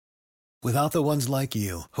Without the ones like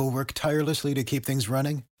you, who work tirelessly to keep things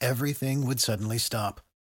running, everything would suddenly stop.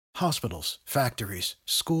 Hospitals, factories,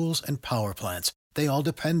 schools, and power plants, they all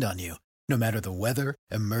depend on you. No matter the weather,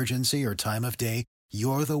 emergency, or time of day,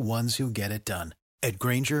 you're the ones who get it done. At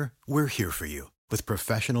Grainger, we're here for you with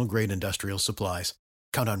professional-grade industrial supplies.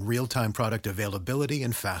 Count on real-time product availability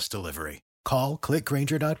and fast delivery. Call,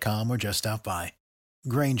 clickgrainger.com, or just stop by.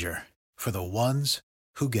 Grainger, for the ones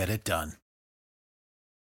who get it done.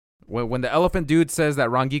 When the elephant dude says that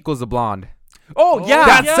Rangiko's a blonde. Oh, yeah.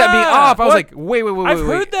 That set me off. I was like, wait. I've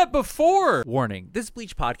heard that before. Warning, this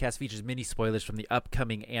Bleach podcast features mini spoilers from the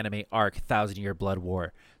upcoming anime arc, 1,000-Year Blood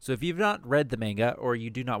War. So if you've not read the manga or you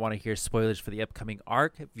do not want to hear spoilers for the upcoming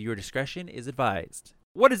arc, viewer discretion is advised.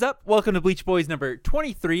 What is up? Welcome to Bleach Boys number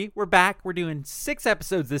 23. We're back. We're doing 6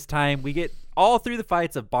 episodes this time. We get all through the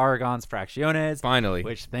fights of Baragon's Fracciones. Finally.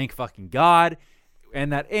 Which, thank fucking God.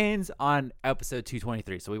 And that ends on episode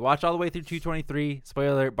 223. So we watch all the way through 223.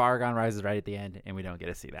 Spoiler alert, Baragon rises right at the end, and we don't get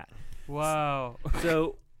to see that. Wow.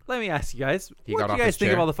 So let me ask you guys, He what got did off you guys his think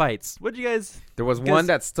chair. of all the fights? What did you guys... There was 'cause one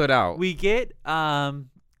that stood out. We get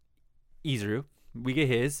Izuru. We get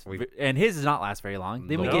his. And his does not last very long.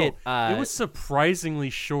 Then we No. get... it was surprisingly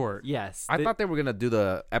short. Yes. I thought they were going to do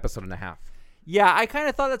the episode and a half. Yeah, I kind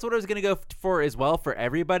of thought that's what I was going to go for as well for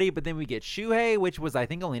everybody, but then we get Shuhei, which was, I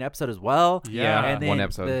think, only an episode as well. Yeah. And then one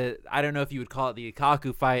episode. I don't know if you would call it the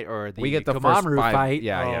Ikaku fight or the We get the Komamoru first fight.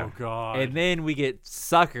 Yeah. Oh, God. And then we get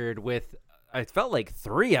suckered with, it felt like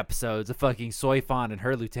 3 episodes of fucking Soifon and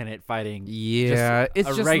her lieutenant fighting Yeah, it's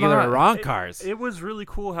a just regular not- Ronkars. It was really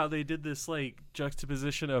cool how they did this like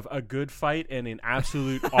juxtaposition of a good fight and an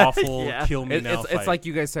absolute awful Yeah. kill me now fight. It's like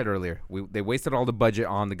you guys said earlier. They wasted all the budget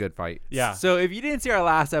on the good fight. yeah. So if you didn't see our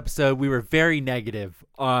last episode, we were very negative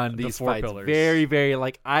on The these 4 fights. pillars. Very, very,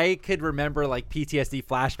 like, I could remember, like, PTSD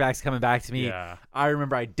flashbacks coming back to me. Yeah. I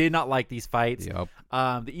remember I did not like these fights. Yep.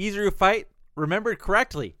 The Izuru fight, remembered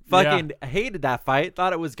correctly. Fucking hated that fight.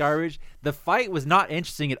 Thought it was garbage. The fight was not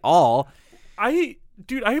interesting at all. I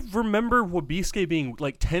remember Wabisuke being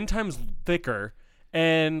like 10 times thicker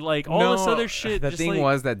and like all this other shit. The just, thing like,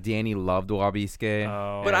 was that Danny loved Wabisuke.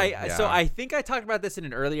 Oh. But Yeah. I think I talked about this in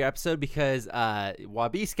an earlier episode because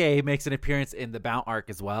Wabisuke makes an appearance in the Bount arc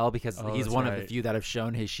as well because he's that's one of right. the few that have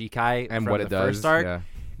shown his Shikai and from what the it does. first arc. Yeah.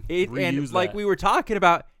 And Reuse like that. we were talking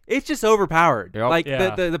about, it's just overpowered. Yep. Like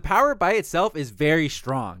Yeah. the power by itself is very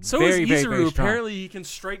strong. So very, is very, Izuru. very strong. Apparently, he can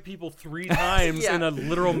strike people 3 times Yeah. in a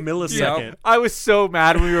literal millisecond. I was so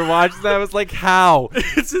mad when we were watching that. I was like, how?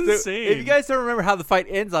 It's So, insane. if you guys don't remember how the fight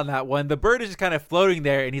ends on that one, the bird is just kind of floating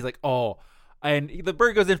there, and he's like, oh. And the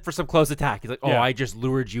bird goes in for some close attack. He's like, oh, Yeah. I just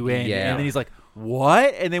lured you in. Yeah. And then he's like,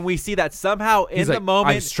 what? And then we see that somehow in He's the like,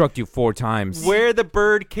 moment I've struck you 4 times. where the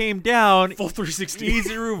bird came down, Full 360.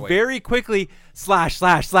 Izuru Wait. very quickly slash.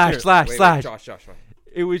 Wait, Josh.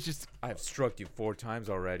 It was just, I've struck you 4 times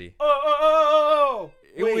already.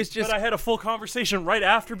 it was just But I had a full conversation right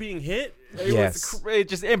after being hit. It Yes. was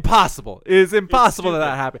just impossible. It is impossible that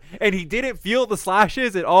stupid. happened. And he didn't feel the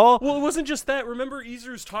slashes at all. Well, it wasn't just that. Remember,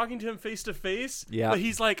 Izuru's talking to him face to face. Yeah. But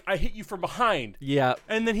he's like, "I hit you from behind," Yeah.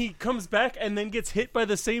 and then he comes back and then gets hit by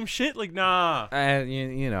the same shit. Like, nah. And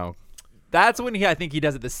you know, That's when I think he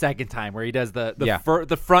does it the second time, where he does the Yeah.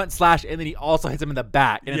 the front slash, and then he also hits him in the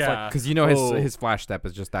back. And it's Yeah. like, because you know oh. his flash step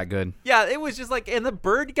is just that good. yeah, it was just like, and the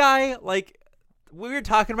bird guy, like, we were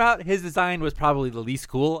talking about, his design was probably the least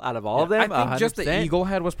cool out of all of them. I think just the 100%. eagle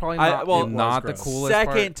head was probably I- not, well, not the gross. coolest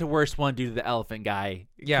Second part. to worst one due to the elephant guy.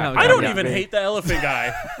 Yeah, Kinda I got don't that even big. hate the elephant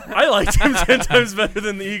guy. I liked him 10 times better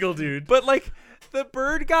than the eagle dude. But like the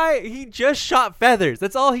bird guy, he just shot feathers.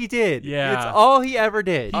 That's all he did. Yeah. It's all he ever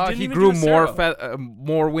did. didn't He even grew do a more Cero.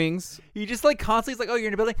 more wings. He just like constantly is like, oh, you're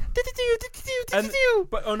in a building. And,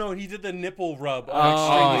 but oh no, he did the nipple rub.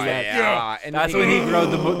 Oh, extremely yeah. And That's he- when he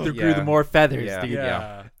grew grew the Yeah. more feathers. Yeah. dude.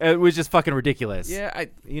 Yeah. It was just fucking ridiculous. Yeah,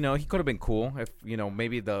 he could have been cool if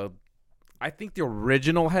maybe I think the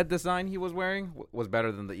original head design he was wearing was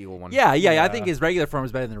better than the eagle one. Yeah. I Yeah. think his regular form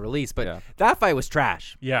was better than the release, but Yeah. that fight was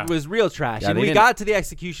trash. Yeah. It was real trash. Yeah, and they we didn't- got to the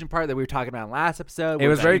execution part that we were talking about in last episode. It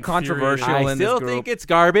was which very infuriating. controversial I in still this group. think it's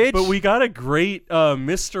garbage. But we got a great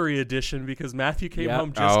mystery edition because Matthew came Yep.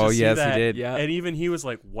 home just Oh, to see yes, he that. did. Yeah. And even he was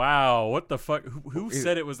like, wow, what the fuck? Who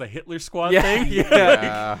said it was the Hitler Squad Yeah, thing?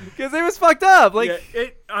 yeah. Because it was fucked up. Like,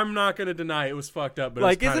 I'm not going to deny it was fucked up. But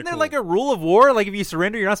like it was isn't there cool. like a rule of war? Like, if you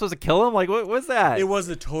surrender, you're not supposed to kill him? Like, what's that? It was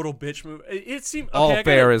a total bitch move. It seemed... Okay, All I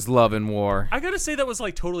fair gotta, is love and war. I got to say that was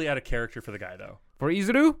like totally out of character for the guy, though. For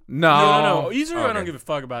Izuru? No. Izuru, I Okay. don't give a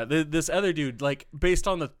fuck about. This other dude, like, based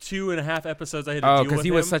on the 2.5 episodes I had to Oh, deal because with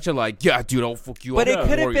he was him, such a like, yeah, dude, I'll fuck you But up. it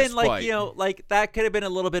could have Warrior been like, Spike. you know, like that could have been a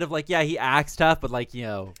little bit of like, yeah, he acts tough, but like, you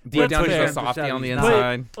know, Deep down, he's he's a a softie on the he's not.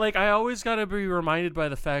 inside. like, I always gotta be reminded by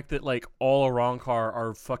the fact that like all Arrancar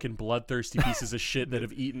are fucking bloodthirsty pieces of shit that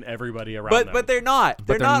have eaten everybody around them. But they're not.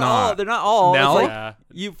 They're they're not all. not. They're not all. No? It's like, Yeah.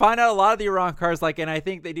 you find out a lot of the Iran cars, like, and I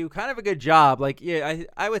think they do kind of a good job. Like, yeah,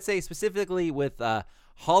 I would say specifically with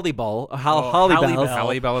Hollyball, Hallibell. Hallibell is how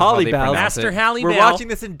they pronounce Master it. Halle We're Bell. watching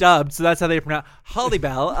this in dubbed, so that's how they pronounce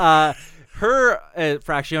Hollybell. Her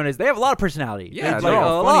Fracciones, they have a lot of personality. Yeah, Like, they're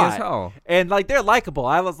all a funny lot. as hell. And like they're likable.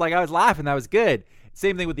 I was laughing. That was good.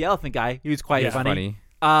 Same thing with the elephant guy. He was quite Yeah. funny.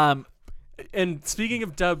 And speaking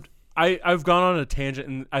of dubbed, I've gone on a tangent,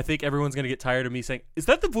 and I think everyone's gonna get tired of me saying, "Is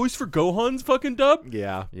that the voice for Gohan's fucking dub?"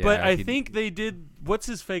 Yeah. But Yeah, I he- think they did. What's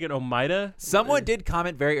his fake at Omaida? Someone did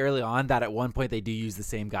comment very early on that at one point they do use the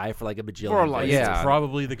same guy for like a bajillion. For, like, voices. It's yeah.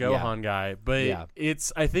 probably the Gohan guy, but Yeah.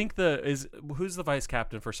 it's. I think who's the vice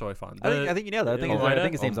captain for Soifon? I think you know that. I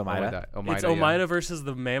think his name's Omaida. It's Omaida versus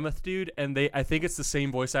the Mammoth dude, and I think it's the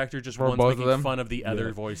same voice actor, just For one's both of making them? fun of the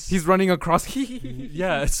other voice. He's running across.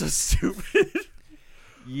 Yeah, it's so stupid.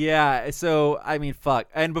 Yeah, so I mean, fuck.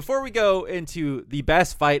 And before we go into the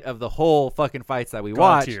best fight of the whole fucking fights that we God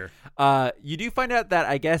watched, tier. you do find out that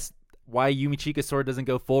I guess why Yumichika's sword doesn't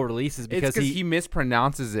go full release is It's because because he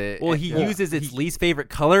mispronounces it. well, he Yeah. uses its least favorite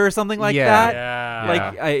color or something like Yeah. that.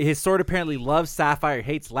 Yeah. Like his sword apparently loves sapphire,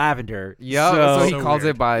 hates lavender. Yeah, so, so he So calls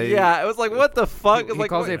weird. it by. yeah, it was like, what the fuck? He Like,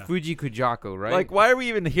 calls what- it Fuji Kujaku, right? Like, why are we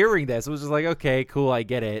even hearing this? It was just like, okay, cool, I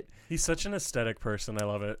get it. He's such an aesthetic person. I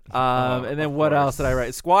love it. And then what else did I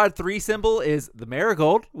write? Squad 3 symbol is the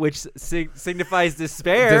marigold, which signifies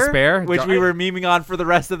despair. Despair? Which we were memeing on for the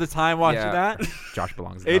rest of the time watching Yeah. that. Josh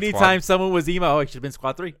belongs. In that Anytime squad. someone was emo, it should have been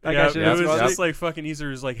Squad 3. That guy Yeah, should it have was been Squad 3. just like fucking Easer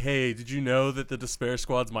was like, "Hey, did you know that the Despair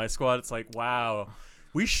Squad's my squad?" It's like, wow,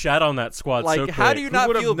 we shat on that squad. Like, so quick. how do you not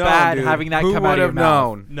would've feel known, bad dude? having that Who come out of your would've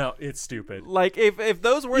mouth? known? No, it's stupid. Like, if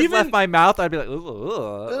those words Even- left my mouth, I'd be like,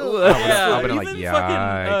 ugh. Yeah. even been like, fucking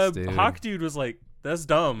 "Yikes, dude." Hawk dude was like, "That's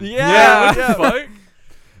dumb." Yeah, what the yeah. fuck?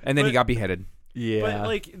 And then he But- got beheaded. Yeah. But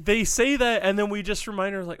like they say that, and then we just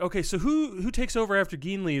remind her like, okay, so who takes over after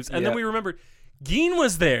Geen leaves? And then Yeah. we remember Geen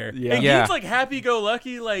was there. Yeah. And Yeah. Geen's like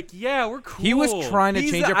happy-go-lucky, like, yeah, we're cool. He was trying to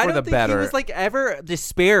He's- change it I for don't the think better. He was like ever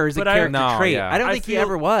despair as a But I- character No, trait. yeah. I don't I think he feel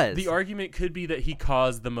ever was. The argument could be that he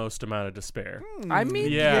caused the most amount of despair. I mean,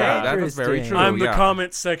 Yeah. yeah, that was very Interesting. true. I'm the yeah.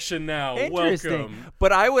 comment section now. Interesting. Welcome.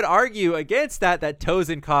 But I would argue against that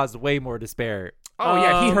Tozen caused way more despair. Oh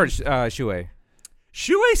yeah, he Um, heard Shuei.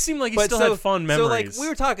 Shuei seemed like he still had fond So memories. like we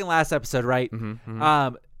were talking last episode, right?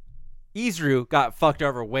 Izuru got fucked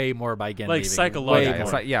over way more by Gen Like, leaving. psychologically. Way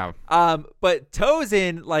It's more. like, yeah. But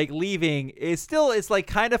Tozen like leaving is still it's like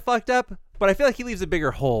kind of fucked up, but I feel like he leaves a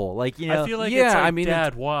bigger hole. Like, you know, I feel like yeah, it's like, I mean,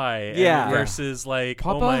 Dad, why? Yeah. And versus like,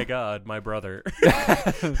 Papa? oh my God, my brother.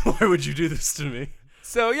 Why would you do this to me?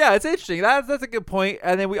 So yeah, it's interesting. That's a good point.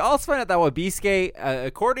 And then we also find out that Wabisuke,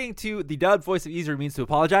 according to the dubbed voice of Izuru, means to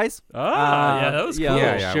apologize. Yeah, that was cool.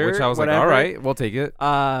 Yeah, sure, which I was like, whatever. all right, we'll take it.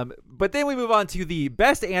 But then we move on to the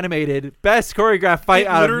best animated, best choreographed fight It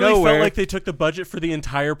out of literally nowhere. felt like they took the budget for the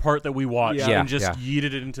entire part that we watched Yeah. and just Yeah. yeeted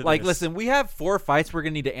it into Like, this. listen, we have 4 fights we're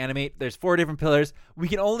gonna need to animate. There's 4 different pillars. We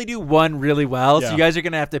can only do one really well, so Yeah. you guys are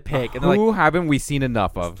gonna have to pick. And they're Who haven't we seen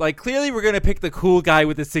enough of? like, clearly we're gonna pick the cool guy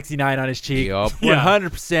with the 69 on his cheek. Yup.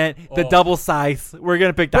 100%. The Oh. double scythe. We're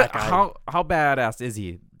gonna pick that But guy. how badass is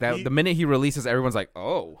he? That the minute he releases, everyone's like,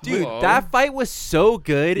 oh, Dude, hello. that fight was so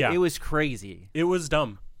good. Yeah. It was crazy. it was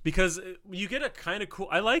dumb. Because you get a kind of cool.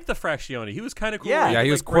 I like the Fraccione. He was kind of cool. Yeah. Yeah, he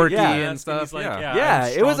was Like, quirky breaking and dance, stuff, he's like, yeah. Yeah,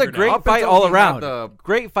 I'm it was a stronger great now. Up fight until all he had around. the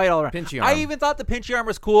Great fight all around. pinchy I arm. even thought the pinchy arm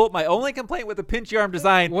was cool. My only complaint with the pinchy arm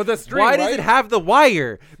design, With the string, why does right? it have the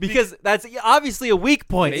wire? Because that's obviously a weak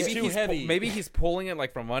point. Maybe too heavy. Maybe he's pulling it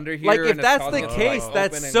like from under here. Like, if and it's that's causing the it to, case, like,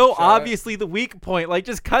 that's open and so shut. obviously the weak point. Like,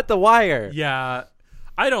 just cut the wire. Yeah,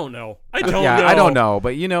 I don't know. I don't know. Yeah, I don't know,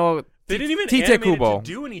 but you know, They didn't even Tite animate it Kubo. to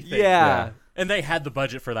do anything. Yeah. and they had the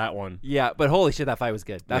budget for that one. Yeah, but holy shit, that fight was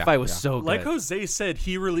good. That Yeah, fight was yeah. so good. Like Jose said,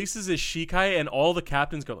 he releases his Shikai, and all the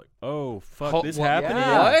captains go like, "Oh fuck, this What? happening?"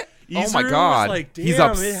 What? Oh my Izuru was God. like, "Damn, He's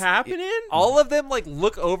it happening." all of them like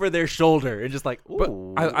look over their shoulder and just like, but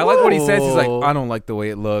ooh, I like what he says. He's like, ooh. I don't like the way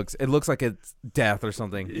it looks. It looks like it's death or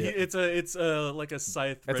something. It's a like a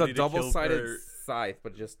scythe. It's ready a to kill double-sided for- scythe,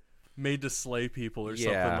 but just made to slay people or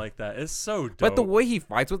Yeah. something like that. It's so dope. But the way he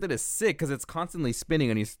fights with it is sick because it's constantly spinning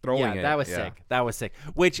and he's throwing it. Yeah, that was sick. That was sick.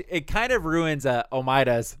 Which it kind of ruins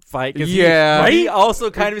Omaida's fight. 'Cause Yeah. he also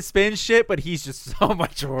kind of spins shit, but he's just so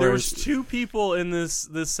much worse. there was two people in this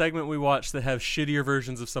segment we watched that have shittier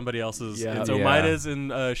versions of somebody else's. Yeah. It's Yeah. Omaida's and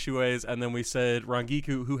Shuei's, and then we said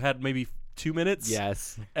Rangiku, who had maybe 2 minutes.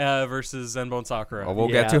 Yes. Versus Zenbone Sakura. Oh, we'll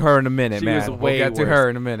Yeah. get to her in a minute, She man. was We'll way get to worse. her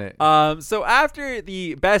in a minute. So after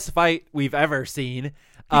the best fight we've ever seen, He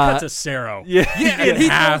cuts a Sero. yeah, and he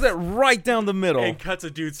half. throws it right down the middle. And cuts a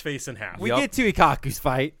dude's face in half. we Yup. get to Ikaku's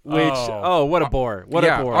fight, which Oh. what a bore! What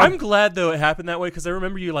Yeah, a bore! I'm glad though it happened that way because I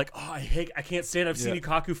remember you like, oh, I can't stand. I've seen Yeah.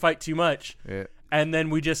 Ikaku fight too much, Yeah. and then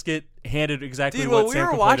we just get handed exactly Dude, what when we Sam were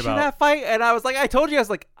complained watching about. that fight, and I was like, I told you, I was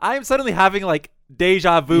like, I'm suddenly having like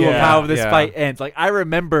deja vu of Yeah, how this yeah. fight ends. Like I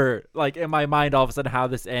remember, like in my mind, all of a sudden how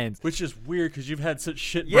this ends. Which is weird because you've had such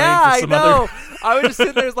shit brain Yeah, for I some know. other. I was just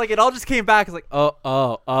sitting there, it's like it all just came back. It's like,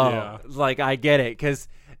 oh, Yeah. like I get it because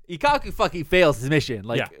Ikaku fucking fails his mission.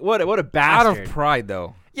 Like Yeah. what a Out bastard. of pride,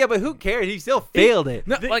 though. Yeah, but who cares? He still failed it.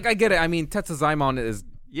 No, like I get it. I mean, Tetsuzaimon is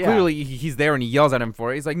Yeah. clearly he's there and he yells at him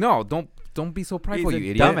for it. He's like, no, don't be so prideful, He's a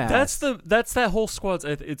you idiot. dumbass. That's that whole squad.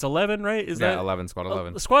 It's 11, right? Is Yeah, that 11, squad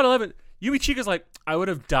 11. Squad 11. Yumi Chika's like, I would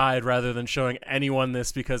have died rather than showing anyone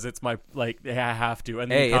this because it's my I have to.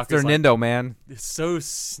 And then Hey, it's their Ikaku's like, Nindo, man. It's so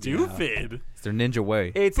stupid. It's their ninja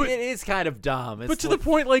way. It is kind of dumb. It's But to like- the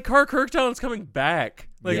point, like Car Kirktown's coming back.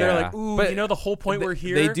 Like they're Yeah. like, ooh, But you know the whole point we're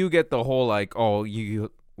here. They do get the whole like, oh,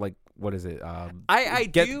 you like what is it? I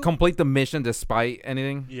get do- complete the mission despite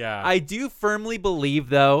anything. Yeah. I do firmly believe,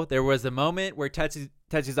 though, there was a moment where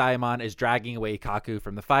Tetsuzaimon is dragging away Ikaku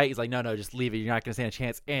from the fight. He's like, no, just leave it. You're not going to stand a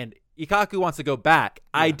chance. And Ikaku wants to go back.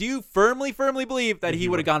 I do firmly believe that he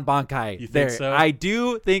would have gone Bankai You think there. so? I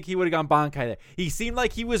do think he would have gone Bankai there. He seemed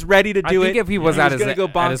like he was ready to do it. think if he was at his- going to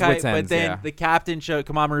go at his Bankai, wits' but ends, then yeah. the captain,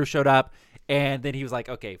 Komamoru, showed up. And then he was like,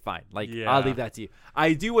 okay, fine. Like, Yeah. I'll leave that to you.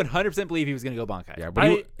 I do 100% believe he was going to go Bankai. Yeah, but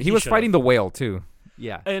he he was should've. fighting the whale too.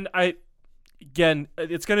 Yeah. And again,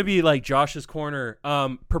 it's going to be like Josh's corner.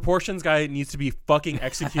 Proportions guy needs to be fucking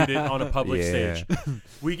executed on a public Yeah. stage.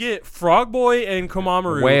 We get Frog Boy and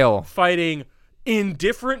Komamoru Whale. fighting in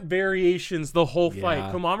different variations the whole fight.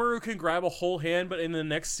 Yeah. Komamoru can grab a whole hand, but in the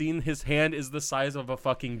next scene, his hand is the size of a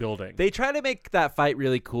fucking building. They try to make that fight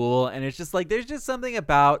really cool, and it's just like there's just something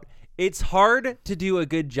about it's hard to do a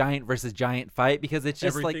good giant versus giant fight because it's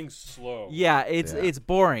just Everything's slow. it's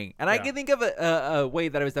boring. And I Yeah. can think of a way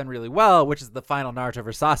that it was done really well, which is the final Naruto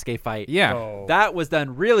versus Sasuke fight. Yeah. Oh. That was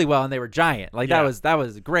done really well, and they were giant. Like Yeah. that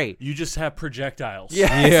was great. You just have projectiles. Yeah.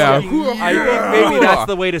 I think maybe that's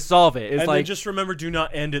the way to solve it. It's And like then just remember, do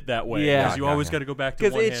not end it that way. Yeah. Because you always got to go back to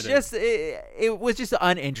because one-handed. it's just it was just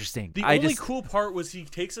uninteresting. The I only just cool part was he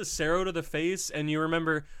takes a Sero to the face, and you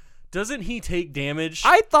remember, doesn't he take damage?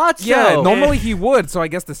 I thought so. Yeah, normally he would, so I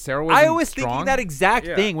guess the Sarah was I was strong. thinking that exact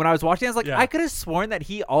Yeah. thing when I was watching. I was like, Yeah. I could have sworn that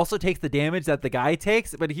he also takes the damage that the guy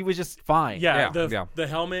takes, but he was just fine. yeah, Yeah, the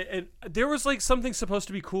helmet, and there was like something supposed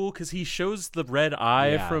to be cool because he shows the red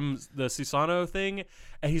eye Yeah. from the Susano thing,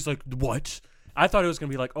 and he's like, "What?" I thought it was gonna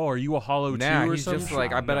be like, "Oh, are you a hollow Nah, too?" or he's something. just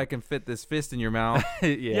like, I bet I can fit this fist in your mouth.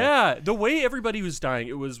 Yeah, the way everybody was dying,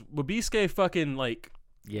 it was Wabisuke fucking like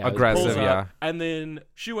Yeah, it was Aggressive, pulls bullshit. up, yeah. and then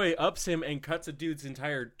Shuei ups him and cuts a dude's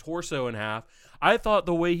entire torso in half. I thought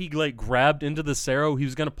the way he like grabbed into the Sero, he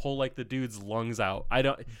was gonna pull like the dude's lungs out.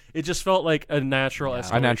 It just felt like a natural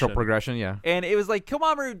escalation. A natural progression, yeah. And it was like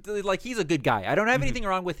Komamoru, like he's a good guy. I don't have anything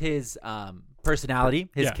wrong with his personality,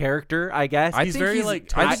 his Yeah. character. I guess He's very,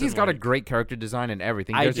 like, I think he's got a Tyson-like. great character design and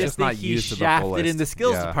everything. I They're just just think not he used to the shafted fullest. in the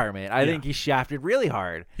skills Yeah. department. I think he shafted really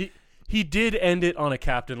hard. He did end it on a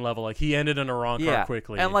captain level. Like he ended in a wrong card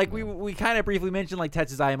quickly. And like we kind of briefly mentioned, like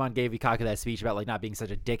Tetsuzaimon gave Ikaku that speech about like not being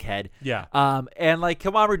such a dickhead. Yeah. And like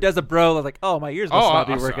Komamoru does a bro like, oh, my ears must not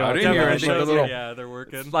be working. I out didn't hear together." anything. Like, The little- Yeah, they're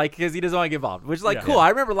working. like because he doesn't want to get involved, which is like Yeah. cool. Yeah. I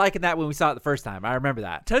remember liking that when we saw it the first time. I remember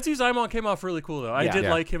that. Tetsuzaimon came off really cool though. I Yeah. did Yeah.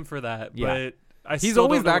 like him for that. Yeah. But He's still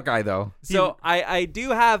always don't know- that guy, though. So I do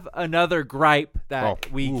have another gripe that Oh,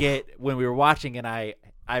 we oof. get when we were watching, and I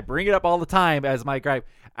bring it up all the time as my gripe.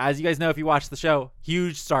 As you guys know, if you watch the show,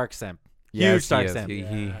 huge Stark simp. Huge Yes, Stark he is. simp.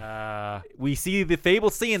 He- We see the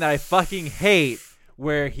fabled scene that I fucking hate,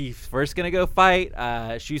 where he's first gonna go fight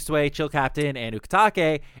Shusui, Chill Captain, and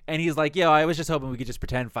Ukitake, and he's like, "Yo, I was just hoping we could just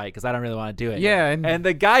pretend fight because I don't really want to do it." Yeah, and-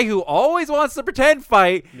 the guy who always wants to pretend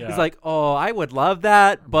fight Yeah. is like, "Oh, I would love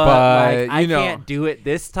that, but like, I you know- can't do it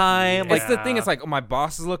this time." Yeah. Like, It's the thing. It's like, oh, my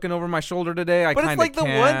boss is looking over my shoulder today. I but kind it's of like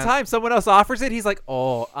the one time someone else offers it, he's like,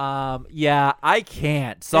 "Oh, yeah, I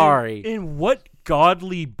can't. Sorry." In what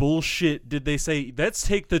ungodly bullshit did they say, let's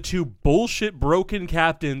take the 2 bullshit broken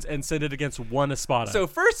captains and send it against one Espada? So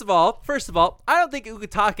first of all, I don't think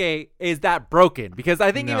Ukitake is that broken because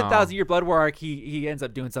I think even No. 1,000 Year Blood War arc, he ends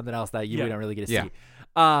up doing something else that we don't really get to Yeah.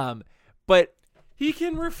 see. But he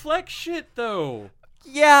can reflect shit, though.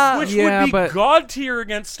 yeah, Which Yeah, would be but- god tier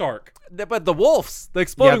against Stark. but the wolves, the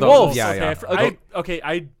exploding the wolves. Yeah, yeah. Okay,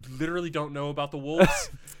 I literally don't know about the wolves,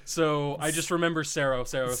 so I just remember Sero.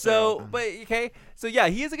 So, but okay, so yeah,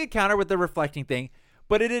 he is a good counter with the reflecting thing.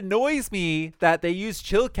 But it annoys me that they use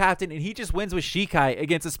Chill Captain and he just wins with Shikai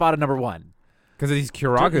against Espada number 1. Because he's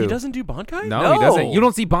Kiragu. He doesn't do Bankai? No, he doesn't. You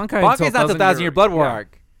don't see Bankai until Bankai's not the 1,000 Year Blood War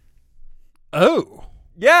arc. Oh.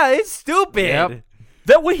 Yeah, it's stupid. Yep.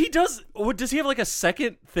 That way he does. What, does he have like a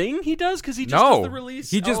second thing he does? Because he just does the release.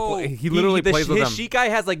 He just Oh. he literally plays with his them. Shikai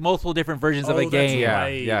has like multiple different versions of Oh, a that's game. Yeah,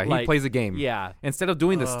 right. yeah. He Like, plays a game. yeah. Instead of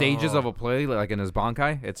doing the stages of a play like in his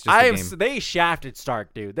Bankai, it's just a game. They shafted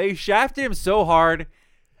Stark, dude. They shafted him so hard.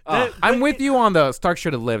 I'm with you on the Stark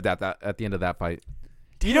should have lived at the end of that fight.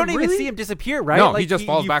 You don't even really? see him disappear, right? No, like, he just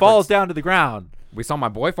falls he backwards. falls down to the ground. We saw my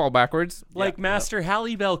boy fall backwards. Like Master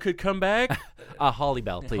Hallibell could come back. Holly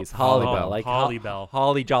Bell, please. Holly Bell. Like Holly Bell.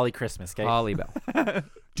 Holly Jolly Christmas, okay? Holly Bell.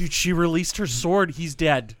 Dude, she released her sword. He's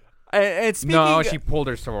dead. And speaking, No, she pulled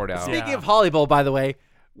her sword out. speaking Yeah. of Holly Bell, by the way,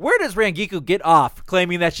 where does Rangiku get off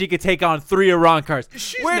claiming that she could take on 3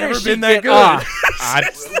 Arankars? Where never does she been that get good. off?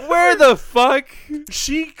 Where the fuck?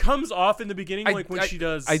 She comes off in the beginning like when she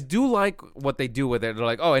does. I do like what they do with it. They're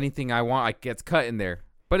like, oh, anything I want, I gets cut in there.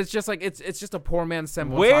 But it's just like it's just a poor man's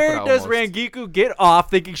Senbon Where Sakura does almost. Rangiku get off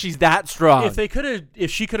thinking she's that strong? if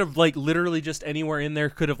she could have like literally just anywhere in there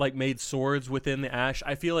could have like made swords within the ash,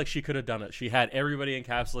 I feel like she could have done it. She had everybody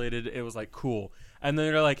encapsulated. It was like cool. And then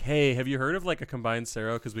they're like, hey, have you heard of like a combined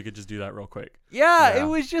Sero? Because we could just do that real quick. yeah, Yeah. it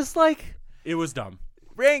was just like It was dumb.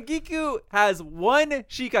 Rangiku has one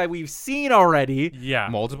Shikai we've seen already. Yeah.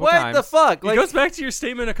 multiple What times. the fuck? It Like, goes back to your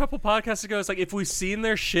statement a couple podcasts ago. It's like if we've seen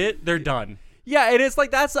their shit, they're done. yeah, and it's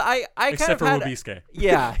like that's I kind Except of for had, Wabisuke.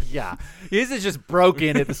 Yeah, yeah. His is just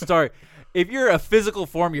broken at the start. If you're a physical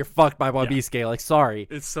form, you're fucked by Wabisuke. Like, sorry.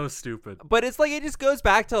 It's so stupid. But it's like it just goes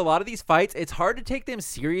back to a lot of these fights. It's hard to take them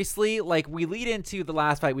seriously. Like we lead into the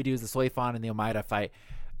last fight we do is the Soifon and the Omaida fight.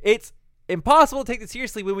 It's impossible to take them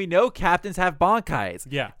seriously when we know captains have Bankais.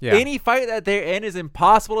 Yeah. Yeah. Any fight that they're in is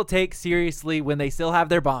impossible to take seriously when they still have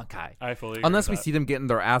their Bankai. I fully agree Unless we with that. see them getting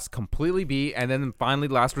their ass completely beat, and then finally,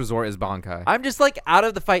 last resort is Bankai. I'm just like out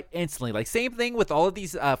of the fight instantly. Like same thing with all of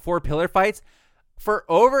these 4 pillar fights. For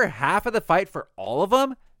over half of the fight for all of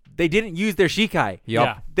them, they didn't use their Shikai. Yup.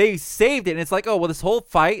 Yeah. They saved it, and it's like, oh well, this whole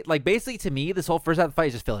fight, like basically to me, this whole first half of the fight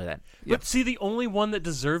is just filler. Then, But see, the only one that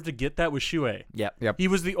deserved to get that was Shuei. yep. Yep. He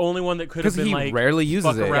was the only one that could have Because been he like rarely uses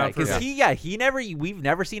fuck it. around Yeah, for Because that. we've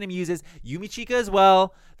never seen him use his Yumichika as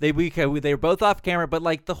well. They were both off camera, but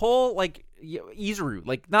like the whole like Izuru,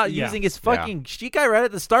 like not Yeah. using his fucking Shikai right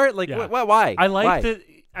at the start. Like Yeah. why? I like Why? that.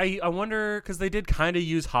 I wonder because they did kind of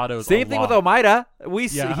use Hados. Same a thing with lot. Omaida.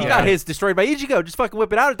 Yeah. He Yeah. got his destroyed by Ichigo. Just fucking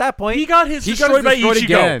whip it out at that point. He got his He destroyed by Ichigo.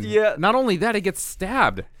 again. Yeah. Not only that, he gets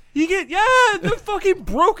stabbed. He get the fucking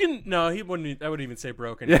broken. No, he wouldn't. I wouldn't even say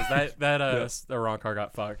broken. 'Cause that the Rancor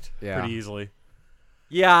got fucked Yeah. pretty easily.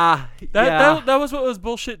 yeah, That was what was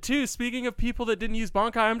bullshit too. Speaking of people that didn't use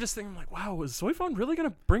Bankai, I'm just thinking like, wow, was Soifon really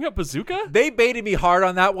gonna bring up Bazooka? They baited me hard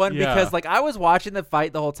on that one Yeah. because like I was watching the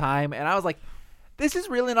fight the whole time and I was like, this is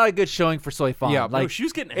really not a good showing for Soifon. Yeah, like No, she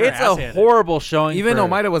was getting her it's ass a handed. horrible showing. Even for,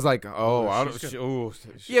 Omaida was like, oh, I she's don't. good. Oh,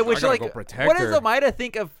 Yeah, I which gotta like, go protect what her. does Omaida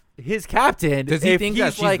think of his captain? Does he if think he's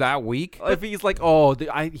that she's like, that weak? If he's like, oh,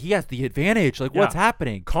 he has the advantage. Like, what's Yeah.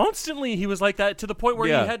 happening? Constantly, he was like that to the point where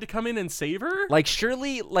Yeah. he had to come in and save her. Like,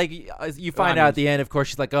 surely, like you find I out mean- at the end. Of course,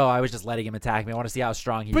 she's like, oh, I was just letting him attack me. I want to see how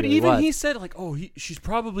strong he but really even was. he said like, oh, she's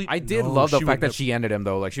probably. I did No, love the she fact wouldn't that have- she ended him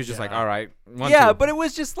though. Like she was just like, Yeah. all right, yeah, two. but it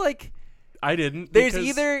was just like. I didn't. There's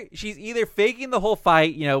because- she's either faking the whole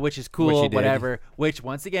fight, which is cool, she did. whatever, which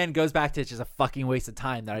once again goes back to it's just a fucking waste of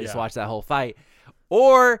time that I just Yeah. watched that whole fight.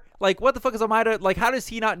 Or like, what the fuck is Omaida? Like, how does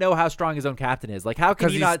he not know how strong his own captain is? Like, how can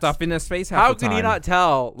because he he's not? stuffing his face half How the can he time. not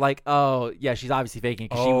tell? Like, oh yeah, she's obviously faking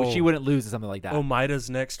because Oh. she wouldn't lose to something like that. Omaida's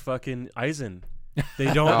next fucking Aizen. They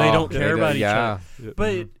don't care about each yeah. other.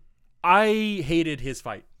 But I hated his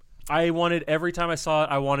fight. I wanted every time I saw it,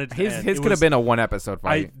 I wanted to His end. his It could have was- been a 1 episode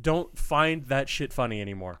I fight. don't find that shit funny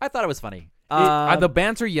anymore. I thought it was funny. The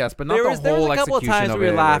banter, yes, but not there the was whole a couple of execution times of we were it.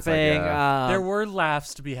 It's like, laughing, yeah. There were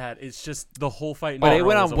laughs to be had. It's just the whole fight. in but it general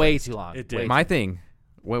went was on a way waste. too long. It Way did. too My thing,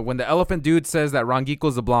 when the elephant dude says that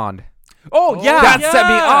Rangiko's a blonde, Oh, yeah. That set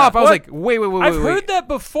me off. I was What? like, wait. I've heard that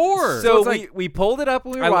before. So it's like- we pulled it up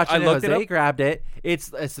when we were I watching looked it. it Jose up. grabbed it.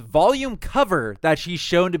 It's a volume cover that she's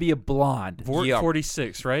shown to be a blonde. Yeah.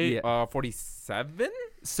 46, right? Yeah. 47.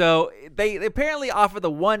 So they apparently off of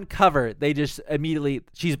the one cover, they just immediately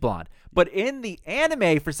she's blonde. But in the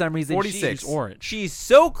anime, for some reason, 46. She's orange. She's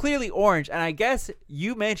so clearly orange, and I guess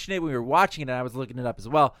you mentioned it when we were watching it, and I was looking it up as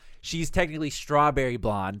well. She's technically strawberry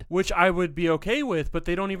blonde. Which I would be okay with, but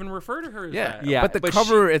they don't even refer to her as Yeah, that. Yeah, But the but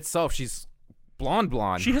cover itself, she's blonde.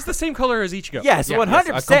 She has the same color as Ichigo. Yes, Yeah, 100%.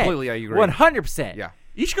 yes, I completely agree. 100%. Yeah.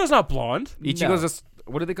 Ichigo's not blonde. Ichigo's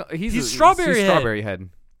a what do they call? He's strawberry head. strawberry head.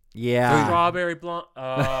 Yeah. Strawberry blonde.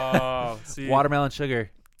 Oh, see. Watermelon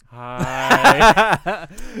sugar. Hi.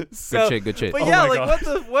 Good shit. But Oh yeah, my like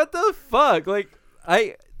God. what the fuck? Like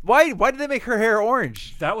why did they make her hair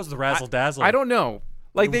orange? That was the razzle dazzle. I don't know.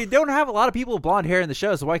 Like they don't have a lot of people with blonde hair in the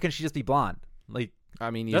show, so why couldn't she just be blonde? Like I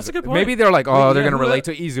mean, That's a good point. Maybe they're like, oh, Wait, they're yeah, gonna who- relate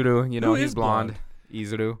to Izuru. You know, who he's is blonde. blonde?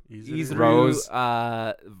 Izuru. Izuru,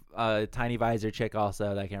 Rose. tiny visor chick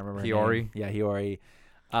also that I can't remember her Hiyori. name. Yeah,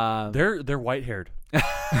 Hiyori. They're white haired.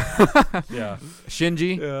 Yeah.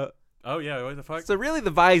 Shinji. Oh yeah. What the fuck? So really, the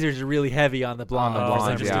visors are really heavy on the blonde. On the Oh,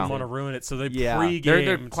 blonde, they just yeah. didn't want to ruin it, so they Yeah.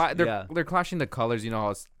 pre-gamed. They're clashing the colors. You know how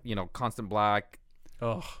it's, constant black.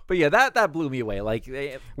 Ugh. But yeah, that blew me away. Like,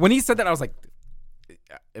 When he said that, I was like,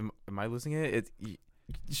 am I losing it?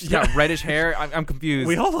 She's got reddish hair. I'm confused.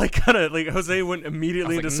 We all like kind of like Jose went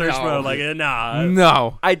immediately I was into like, search no. mode, like nah.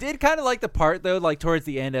 No. I did kind of like the part though, like towards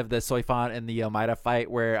the end of the Soifan and the Omaida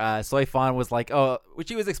fight, where Soifan was like, when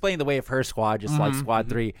she was explaining the way of her squad, just like Squad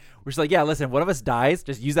 3, where she's like, yeah, listen, one of us dies,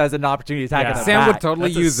 just use that as an opportunity to attack Yeah. in the Sam back. would totally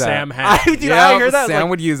That's a use that. Sam hack. Dude, Yeah, I heard that. I was Sam like,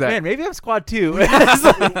 would use that. Man, maybe I'm Squad 2.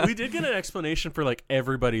 We did get an explanation for like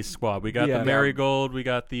everybody's squad. We got Yeah. the Marigold. We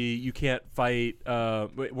got the you can't fight.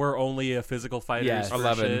 We're only a physical fighters. Yes. For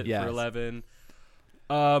 11, shit, yes. for 11.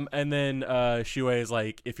 And then Shue is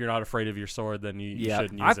like, if you're not afraid of your sword, then you Yeah.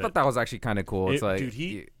 shouldn't use I it. thought that was actually kind of cool. It's like, dude,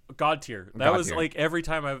 he god tier. That God was tier. like every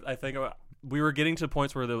time I think about. We were getting to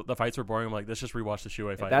points where the fights were boring. I'm like, let's just rewatch the Shue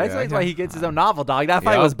fight. That explains why he gets his own novel, dog. That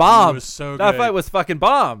fight Yeah. was bomb. It was so that good. fight was fucking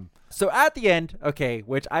bomb. So at the end, okay,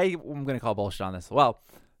 which I'm gonna call bullshit on this. Well,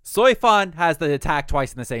 Soifan has the attack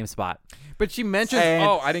twice in the same spot. but she mentions, And-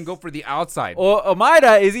 I didn't go for the outside.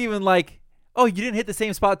 Omaida is even like, oh, you didn't hit the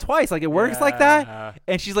same spot twice. Like it works like Yeah. that.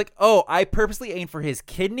 And she's like, oh, I purposely aimed for his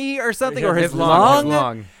kidney or something, or his His lung.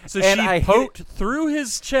 lung. So and she I hit poked through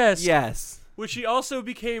his chest. Yes. Which he also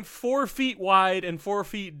became 4 feet wide and 4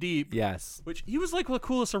 feet deep. Yes. Which he was like the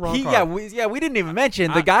coolest Aronkar. We didn't even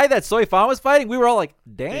mention the guy that Soifan was fighting. We were all like,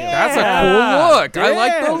 damn, That's a cool look. I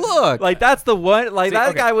like the damn. look. Like that's the one. Like See, that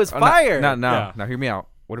okay. guy was Oh, fire. No, Yeah. now hear me out.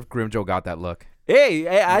 What if Grimjo got that look? Hey,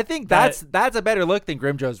 I think that's a better look than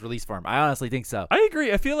Grimjo's release form. I honestly think so. I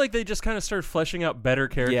agree. I feel like they just kind of started fleshing out better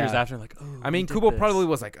characters Yeah. after, like, oh. I mean, we did Kubo this. probably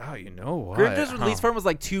was like, oh, you know what? Grimjo's release form was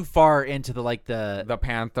like too far into the the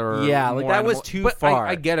Panther. Yeah, like, more that was animal- too but far.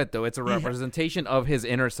 I get it though. It's a representation of his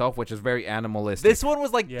inner self, which is very animalistic. This one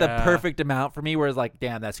was like the Yeah. perfect amount for me, where it's like,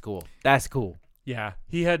 damn, that's cool. That's cool. Yeah,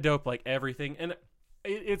 he had dope like everything, and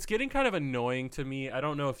it's getting kind of annoying to me. I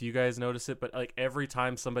don't know if you guys notice it, but like every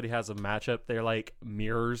time somebody has a matchup, they're like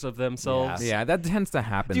mirrors of themselves. yeah, that tends to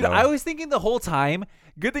happen. Dude, though. I was thinking the whole time.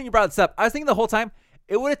 Good thing you brought this up. I was thinking the whole time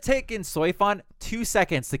it would have taken Soifan 2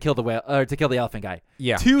 seconds to kill the whale, or to kill the elephant guy.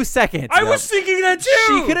 Yeah. 2 seconds. I was thinking that too.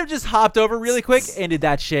 She could have just hopped over really quick and did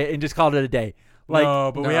that shit and just called it a day. Like,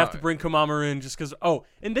 no, but we no. have to bring Kumamaru in just because. Oh,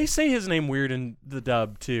 and they say his name weird in the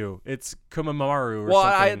dub too. It's Kumamaru or well,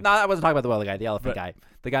 something. I wasn't talking about the whale guy, the elephant guy,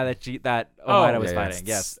 the guy that Omaida was yeah, fighting.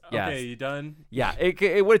 Yes, yes. Okay, you done? Yeah,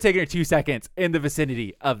 it would have taken her 2 seconds in the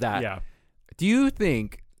vicinity of that. Yeah. Do you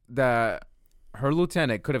think that her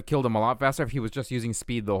lieutenant could have killed him a lot faster if he was just using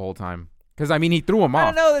speed the whole time? Because I mean, he threw him I off.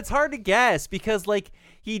 don't know. It's hard to guess because like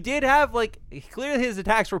he did have like clearly his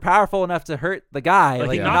attacks were powerful enough to hurt the guy. Like,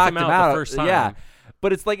 Like, he he knocked knocked him out the first time. Yeah,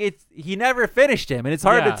 but it's like he never finished him, and it's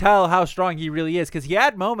hard Yeah. to tell how strong he really is because he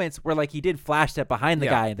had moments where like he did flash step behind the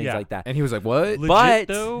Yeah. guy and things Yeah. like that. And he was like, "What?" Legit, But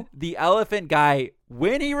though? the elephant guy,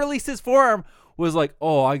 when he released his form, was like,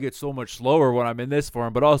 "Oh, I get so much slower when I'm in this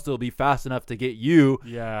form, but I'll still be fast enough to get you."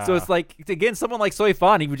 Yeah. So it's like against someone like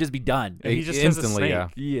Soifan, he would just be done. And he just has a instantly, snake. yeah.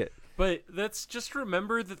 Yeah. But let's just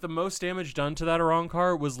remember that the most damage done to that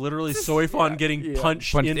Arankar was literally Soifan getting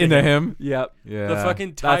punched Punched into, into him. Yep. Yeah. The fucking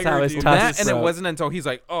That's tiger how his dude. tusks That, and it broke. wasn't until he's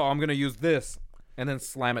like, "Oh, I'm gonna use this," and then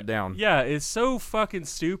slam it down. Yeah, it's so fucking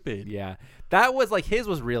stupid. Yeah, that was like his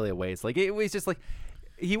was really a waste. Like it was just like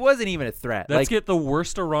he wasn't even a threat. Let's Like, get the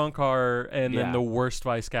worst Arrancar and Yeah. then the worst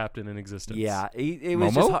vice captain in existence. yeah, it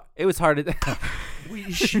was Momo? just it was hard to. Wait,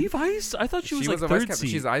 is she vice? I thought she was like a vice third captain. seed.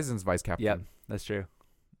 She's Aizen's vice captain. Yep, that's true.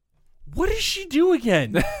 What does she do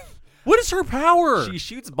again? What is her power? She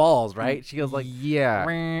shoots balls, right? She goes like, Yeah.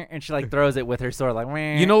 "Wah," and she like throws it with her sword, like, "Wah,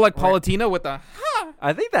 You know, like wah." Palutena with the.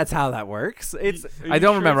 I think that's how that works. It's Are I you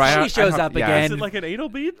don't sure remember. it's- She I shows have- up yeah, again. Is it like an anal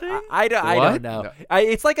bead thing? I don't What? know. No.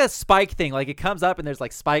 It's like a spike thing. Like it comes up and there's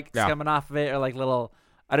like spikes Yeah. coming off of it, or like little.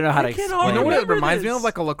 I don't know how to I can't explain. You know what remember it reminds me this. of?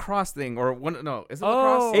 Like a lacrosse thing, or one. No, is it Oh,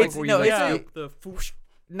 lacrosse? It's- like where no, you, like, it's scoop? the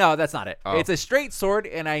No, that's not it. Oh. It's a straight sword,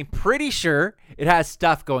 and I'm pretty sure it has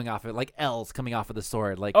stuff going off it, like L's coming off of the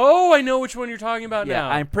sword. Like, Oh, I know which one you're talking about yeah, now.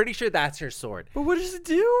 I'm pretty sure that's her sword. But what does it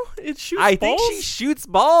do? It shoots I balls? think she shoots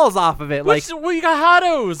balls off of it. Like, Well, you got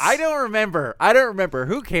Hados. I don't remember.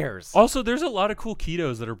 Who cares? Also, there's a lot of cool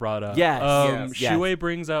ketos that are brought up. Yes, yes, yes. Shuei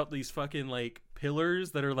brings out these fucking like pillars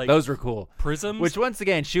that are like Those were cool. prisms. Which once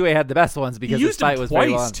again, Shuei had the best ones because used his fight them was very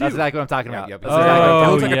twice, long. too. That's exactly what I'm talking Yeah, about. yeah, That's but exactly what I'm Oh, it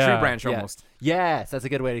talking looks about. like a yeah. tree branch Yeah. almost. Yes, that's a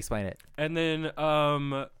good way to explain it. And then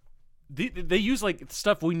they use like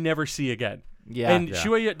stuff we never see again. Yeah. And Yeah.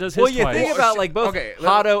 Shuei does his Well, you twice. think about like both Okay,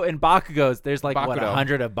 Hado and Bakugo's. There's like what Bakugo.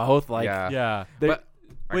 100 of both. Like, Yeah. yeah. But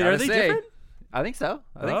I Wait, are gotta they say, different? I think so.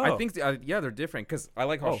 I think. Oh. I think yeah, they're different because I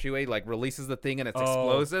like how Oh. Shuei like releases the thing and it's Oh.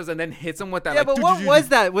 explosives and then hits him with that. Yeah, like, but what was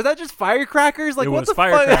that? Was that just firecrackers? Like, It what was the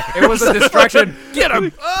firecrackers. fuck? It was a distraction. Get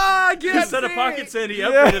him! Ah, get Instead of me! pocket sand, he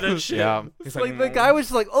Yeah. upgraded that shit. Yeah. It's He's like the guy was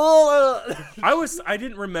just like, oh. I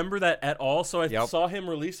didn't remember that at all, so I Yep. saw him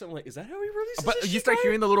release it. I'm like, is that how he releases But his you start Shikai?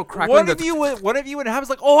 hearing the little crackling. One of you would have was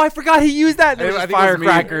like, oh, I forgot he used that. And it was I just think it was me.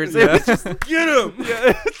 firecrackers. Yeah. It was just, Get him!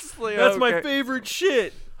 it's like, That's my okay. favorite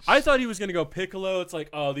shit. I thought he was gonna go Piccolo. It's like,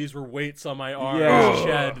 oh, these were weights on my arm. Yeah.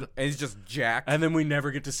 Shed. And he's just jacked. And then we never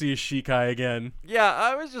get to see a Shikai again. Yeah,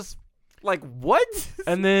 I was just like, what?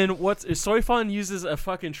 And then Soifan uses a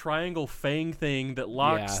fucking triangle fang thing that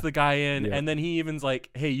locks Yeah. the guy in, Yeah. and then he even's like,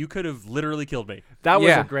 hey, you could have literally killed me. That was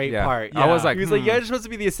Yeah, a great yeah. part. I was Yeah. like, He was like, "You guys are supposed to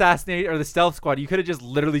be the assassinate or the stealth squad. You could have just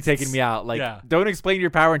literally taken me out. Like, Yeah. don't explain your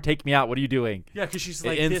power and take me out. What are you doing?" Yeah, because she's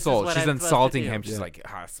like, this is insult. what She's I'm supposed to insulting do. him. She's Yeah. like,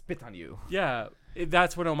 spit on you. Yeah,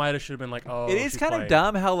 that's when Omaida should have been like, oh, It is she's kind of playing.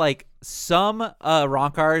 dumb how like some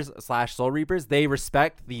Ronkars / Soul Reapers they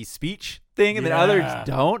respect the speech thing and then Yeah. others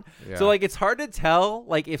don't. Yeah. So like it's hard to tell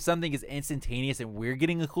like if something is instantaneous and we're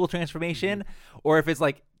getting a cool transformation or if it's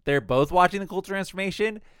like they're both watching the cool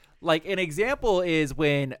transformation. Like an example is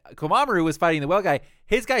when Komamoru was fighting the whale guy,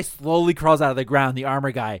 his guy slowly crawls out of the ground, the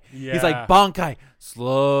armor guy. He's Yeah. like, Bankai,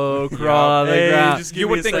 slow crawl out of the Hey, ground. just give You me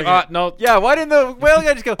would a think, second. no. Yeah, why didn't the whale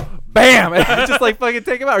guy just go bam and just like fucking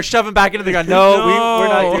take him out or shove him back into the ground? No, we're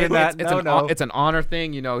not No. doing that. It's, no. it's an honor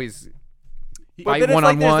thing. You know, he's But fight then it's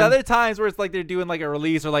like there's one-on-one. other times where it's like they're doing like a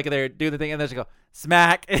release or like they're doing the thing and they just go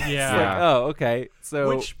smack. It's Yeah. like, oh, okay. So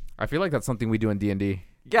Which I feel like that's something we do in D&D.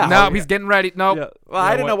 yeah. No, oh, he's getting ready. No. yeah. Well,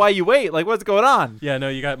 I didn't what- know why you wait. Like, what's going on? yeah, no,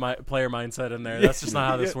 you got my player mindset in there. That's just not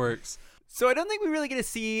how this works. So I don't think we really get to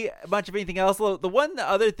see much of anything else. The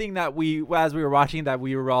other thing that we, as we were watching, that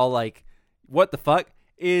we were all like, "What the fuck?"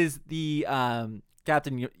 is the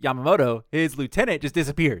Captain Yamamoto, his lieutenant, just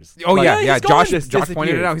disappears. Oh Like, yeah. he's gone. Josh Just pointed it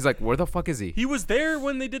disappears. out. He's like, where the fuck is he? He was there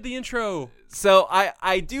when they did the intro. So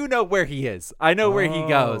I do know where he is. I know where he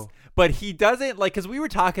goes, Oh. but he doesn't like because we were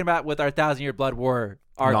talking about with our 1,000-year Blood War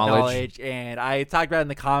our Knowledge. knowledge, and I talked about it in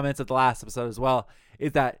the comments of the last episode as well.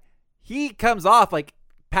 Is that he comes off like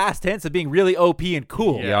past tense of being really OP and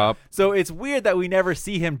cool. Yeah. Yup. So it's weird that we never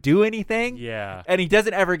see him do anything, Yeah. and he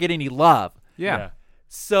doesn't ever get any love. Yeah.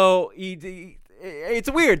 So it's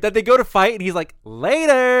weird that they go to fight and he's like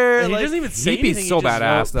later. And he like, doesn't even say He'd be anything. so he just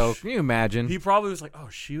badass goes, though. Can you imagine? He probably was like, oh,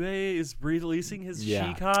 Shuei is releasing his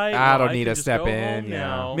Yeah. Shikai. I don't Well, need can to just step go in, home yeah.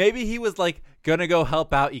 now. Maybe he was like gonna go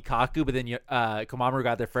help out Ikaku, but then Komamoru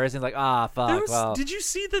got there first, and he's like, fuck. There was- Well, Did you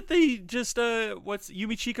see that they just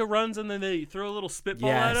Yumichika runs and then they throw a little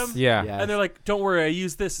spitball at him? Yeah. Yes. And they're like, "Don't worry, I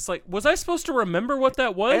used this." It's like, was I supposed to remember what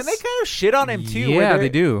that was? and they kind of shit on him too. where Yeah, they're- they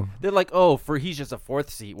do. They're like, oh, he's just a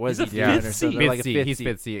fourth seat. What is He's he a doing? fifth or something? seat. They're like a Fifth seat. fifth He's seat.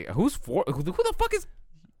 fifth seat. Who's four? Who the fuck is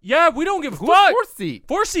yeah, we don't give a who's fuck. fourth seat?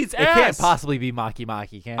 Four seats It can't ass. possibly be Maki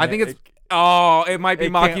Maki, can I it? think it's. Oh, it might be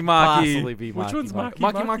It Maki can't Maki. possibly be Which Maki one's Maki.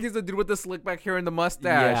 Maki? Maki Maki's the dude with the slick back hair and the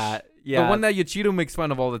mustache. Yeah, yeah. The one that Yachido makes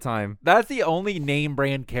fun of all the time. That's the only name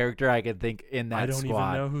brand character I can think in that I don't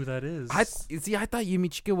squad. even know who that is. I thought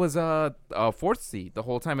Yumichika was a fourth seat the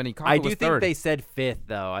whole time, and Ikaku I do was think third. they said fifth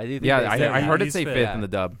though. I do think Yeah, they I said heard it he's say fifth. fifth in the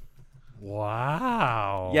dub.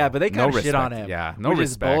 Wow. Yeah, but they No kind of shit on respect. him. Yeah, no which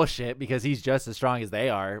respect. is bullshit because he's just as strong as they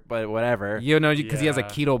are. But whatever. You know, because he has a Yeah.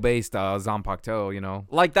 keto-based Zanpakuto, you know.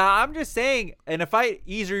 Like that, I'm just saying. In a fight,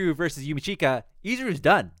 Izuru versus Yumachika, Izuru's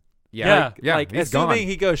done. Yeah. Like he's assuming gone.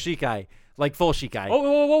 he goes Shikai, like full Shikai.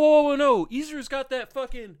 Oh, whoa, no. Izuru's got that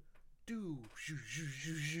fucking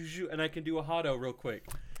and I can do a Hado real quick.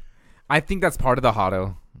 I think that's part of the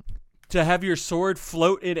Hado. To have your sword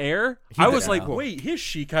float in air? I was like, no. wait, his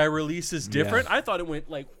Shikai release is different? I thought it went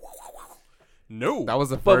like... No. That was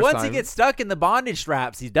the first But once time. he gets stuck in the bondage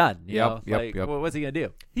straps, he's done. You Yep, know? yep, Like, yep. What's he gonna do?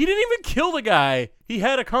 He didn't even kill the guy. He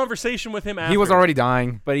had a conversation with him after. He was already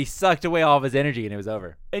dying. But he sucked away all of his energy, and it was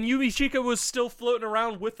over. And Yumachika was still floating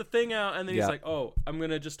around with the thing out, and then he's Yeah. like, oh, I'm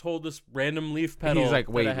going to just hold this random leaf petal. He's like,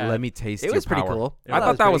 that wait, I had." let me taste It your was pretty power. cool. I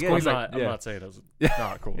thought that was cool. pretty He's I'm like, not, I'm not saying it was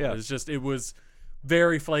not cool. Yeah. It's just, it was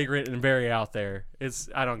very flagrant and very out there.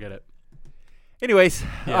 I don't get it. Anyways,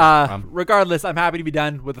 Yeah. regardless, I'm happy to be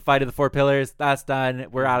done with the fight of the 4 pillars. That's done.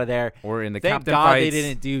 We're out of there. We're in the Thank captain God fights. they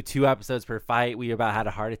didn't do 2 episodes per fight. We about had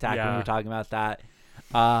a heart attack when we Yeah. were talking about that.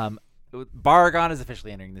 Baragon is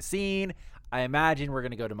officially entering the scene. I imagine we're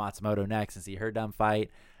gonna go to Matsumoto next and see her dumb fight.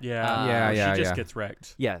 Yeah. Yeah, She just yeah. gets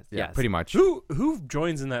wrecked. Yeah, Yeah, yes. pretty much. Who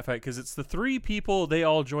joins in that fight? Because it's the 3 people. They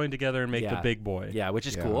all join together and make the Yeah. big boy. Yeah, which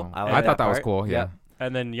is Yeah. cool. I like thought that was part. cool. Yeah.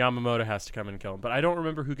 And then Yamamoto has to come and kill him. But I don't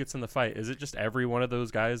remember who gets in the fight. Is it just every one of those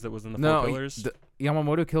guys that was in the 4 No, pillars?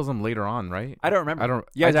 Yamamoto kills him later on, right? I don't remember. I don't.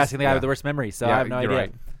 You guys I are just- asking the guy yeah. with the worst memory, so Yeah, I have no you're idea.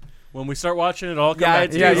 right. When we start watching it all come Yeah, back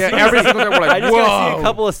it's- to Yeah, you. yeah. Every single time we're I like, just gotta see whoa. a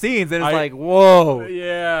couple of scenes, and it's I- like, whoa.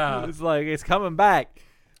 Yeah. It's like it's coming back.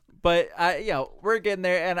 But we're getting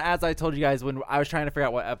there. And as I told you guys when I was trying to figure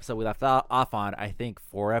out what episode we left off on, I think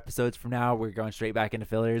 4 episodes from now we're going straight back into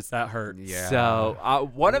fillers. That hurt. Yeah. So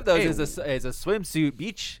one of those Hey. is a swimsuit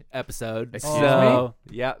beach episode. Excuse so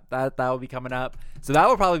yeah, that will be coming up. So that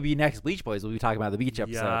will probably be next Bleach Boys. We'll be talking about the beach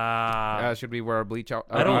episode. Yeah. Should we wear our bleach out?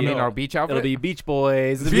 I don't I mean, know. our beach outfit. It'll be Beach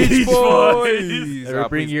Boys. Beach Boys. Or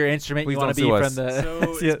bring your instrument please you want to don't be sue from us. the.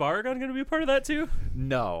 So is Baragon going to be a part of that too?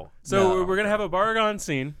 No. So no. we're going to have a Baragon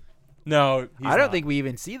scene. No, he's I don't not. think we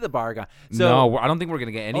even see the Baragon. So No, I don't think we're gonna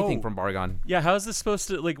get anything Oh. from Baragon. Yeah, how is this supposed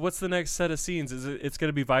to, like, what's the next set of scenes? Is it's going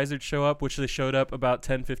to be Visored show up, which they showed up about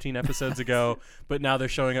 10, 15 episodes ago, but now they're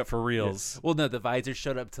showing up for reals. Well, no, the visor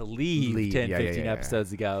showed up to leave 10, Yeah, 15 yeah.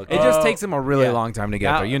 episodes ago. It just Oh, takes them a really yeah. long time to get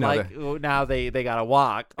now, there. You know like, that. now they got to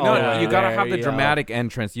walk. No, all no, the way you gotta there, have the you know. dramatic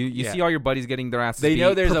entrance. You Yeah. see all your buddies getting their asses They know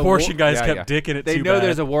beat. there's a Proportion guys Yeah, kept dicking it They too know bad.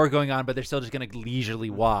 there's a war going on, but they're still just gonna leisurely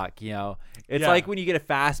walk. You know, it's Yeah. like when you get a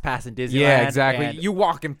fast pass in Disneyland. Yeah, exactly. and You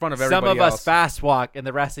walk in front of some everybody of us else. fast walk, and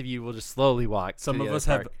the rest of you will just slowly walk. to Some the of other us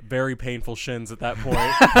have park. very painful shins at that point.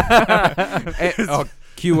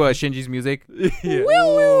 Cue Shinji's music. Yeah.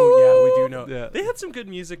 Ooh, yeah, we do know. Yeah. They had some good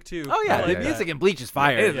music too. Oh yeah, I the like that. music in Bleach is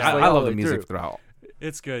fire. It- It's Yeah. like I all love the the way music through. throughout.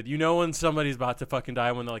 It's good. You know when somebody's about to fucking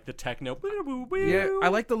die when they're like the techno. Yeah, I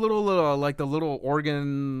like the little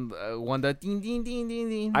organ one that ding ding ding ding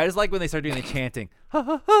ding. I just like when they start doing the chanting.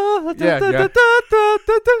 Yeah.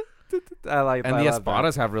 I like And I the love that.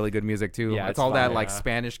 Espadas have really good music too. Yeah, it's it's all that fire. like Yeah.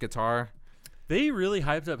 Spanish guitar. They really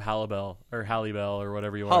hyped up Hallibell or Hallibell or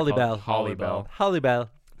whatever you want to call Holly it. Bell. Holly Bell.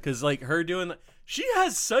 Because like her doing, she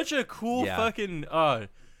has such a cool Yeah. fucking.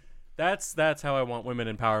 That's how I want women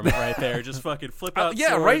empowerment right there. Just fucking flip out.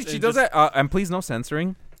 Yeah, swords right. She and does just- that. And please no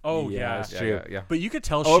censoring. Oh Yeah, yeah, it's true. Yeah. But you could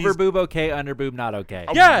tell Over she's. boob okay, under boob not okay.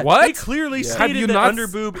 Yeah, What? They clearly Have stated you that not under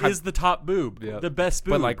boob is the top boob, Yeah. the best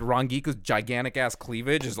boob. But like Rangiku's gigantic ass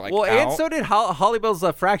cleavage is like Well, out. and so did Holly Bell's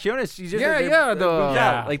Fractionist. She's just Yeah, the-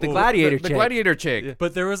 Yeah. like the Well, gladiator the chick. gladiator chick. Yeah.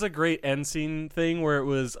 But there was a great end scene thing where it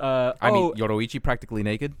was. I mean, Yoroichi practically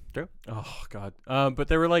naked. Oh god. But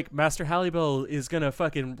they were like, Master Hallibell is gonna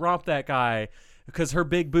fucking romp that guy because her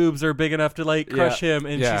big boobs are big enough to like crush him,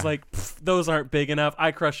 and Yeah. she's like, those aren't big enough.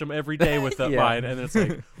 I crush them every day with that Yeah. mine, and it's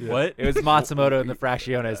like, what? It was Matsumoto and the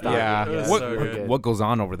Fractionist. Yeah. it was What so good. what goes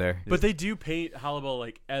on over there? But they do paint Hallibell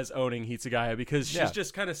like as owning Hitsugaya because she's Yeah.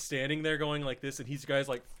 just kind of standing there going like this, and Hitsugaya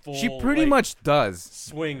like full. She pretty like, much does.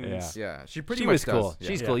 swings. Yeah, she pretty She much was cool. does.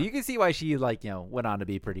 She's Yeah. cool. You can see why she went on to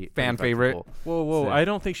be pretty Fan fucking favorite. cool. Whoa, whoa! So- I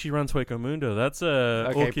don't think she runs Hueco Mundo. That's a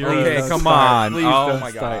Okay, Okira. please Okay, don't come start. on. Please Oh don't my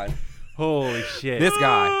start. god. Holy shit! This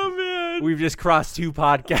guy. Oh man, We've just crossed 2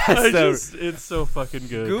 podcasts. it's so fucking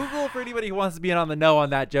good. Google for anybody who wants to be in on the know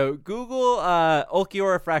on that joke. Google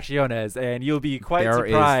Ulquiorra Fracciones, and you'll be quite There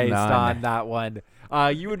is surprised none. on that one.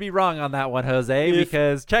 You would be wrong on that one, Jose, If-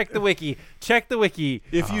 because check the wiki. Check the wiki.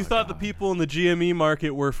 If you thought the people in the GME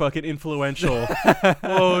market were fucking influential,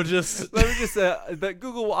 just Let me just the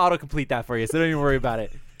Google will autocomplete that for you, so don't even worry about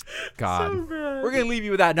it. God. We're gonna leave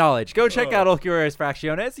you with that knowledge. Go check out Ulquiorra's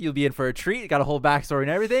Fracciones. You'll be in for a treat. Got a whole backstory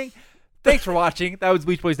and everything. Thanks for watching. That was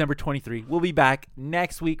Bleach Boys number 23. We'll be back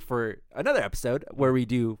next week for another episode where we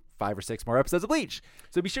do 5 or 6 more episodes of Bleach.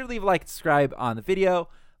 So be sure to leave a like and subscribe on the video.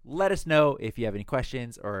 Let us know if you have any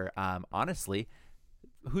questions or, honestly,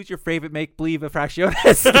 who's your favorite make-believe of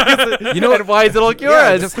Fractiones? You know, and why is it Olcuras?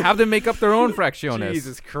 Yeah, just have them make up their own Fractiones.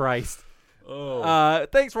 Jesus Christ. Oh.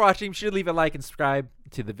 Thanks for watching. Be sure to leave a like and subscribe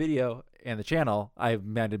to the video and the channel. I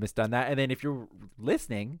might have misdone that. And then if you're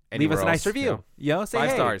listening, leave us a Anywhere nice else, review. You know, say 5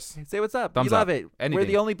 hey. stars. Say what's up. Thumbs we love up. it. We're Anything.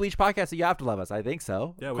 the only Bleach podcast, so you have to love us. I think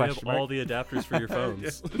so. Yeah, we Question have mark. all the adapters for your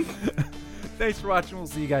phones. Thanks for watching. We'll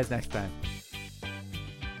see you guys next time.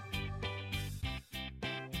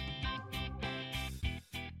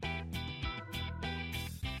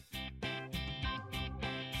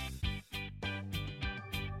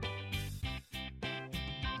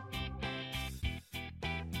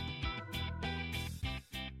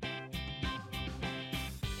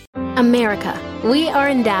 America. We are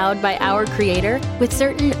endowed by our Creator with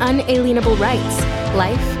certain unalienable rights: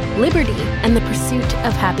 life, liberty, and the pursuit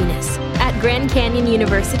of happiness. At Grand Canyon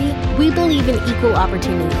University, we believe in equal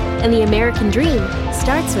opportunity, and the American dream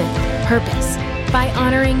starts with purpose. By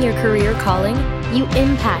honoring your career calling, you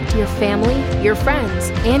impact your family, your friends,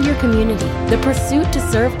 and your community. The pursuit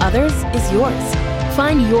to serve others is yours.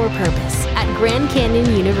 Find your purpose at Grand Canyon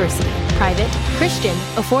University. Private, Christian,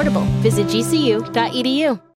 affordable. Visit gcu.edu.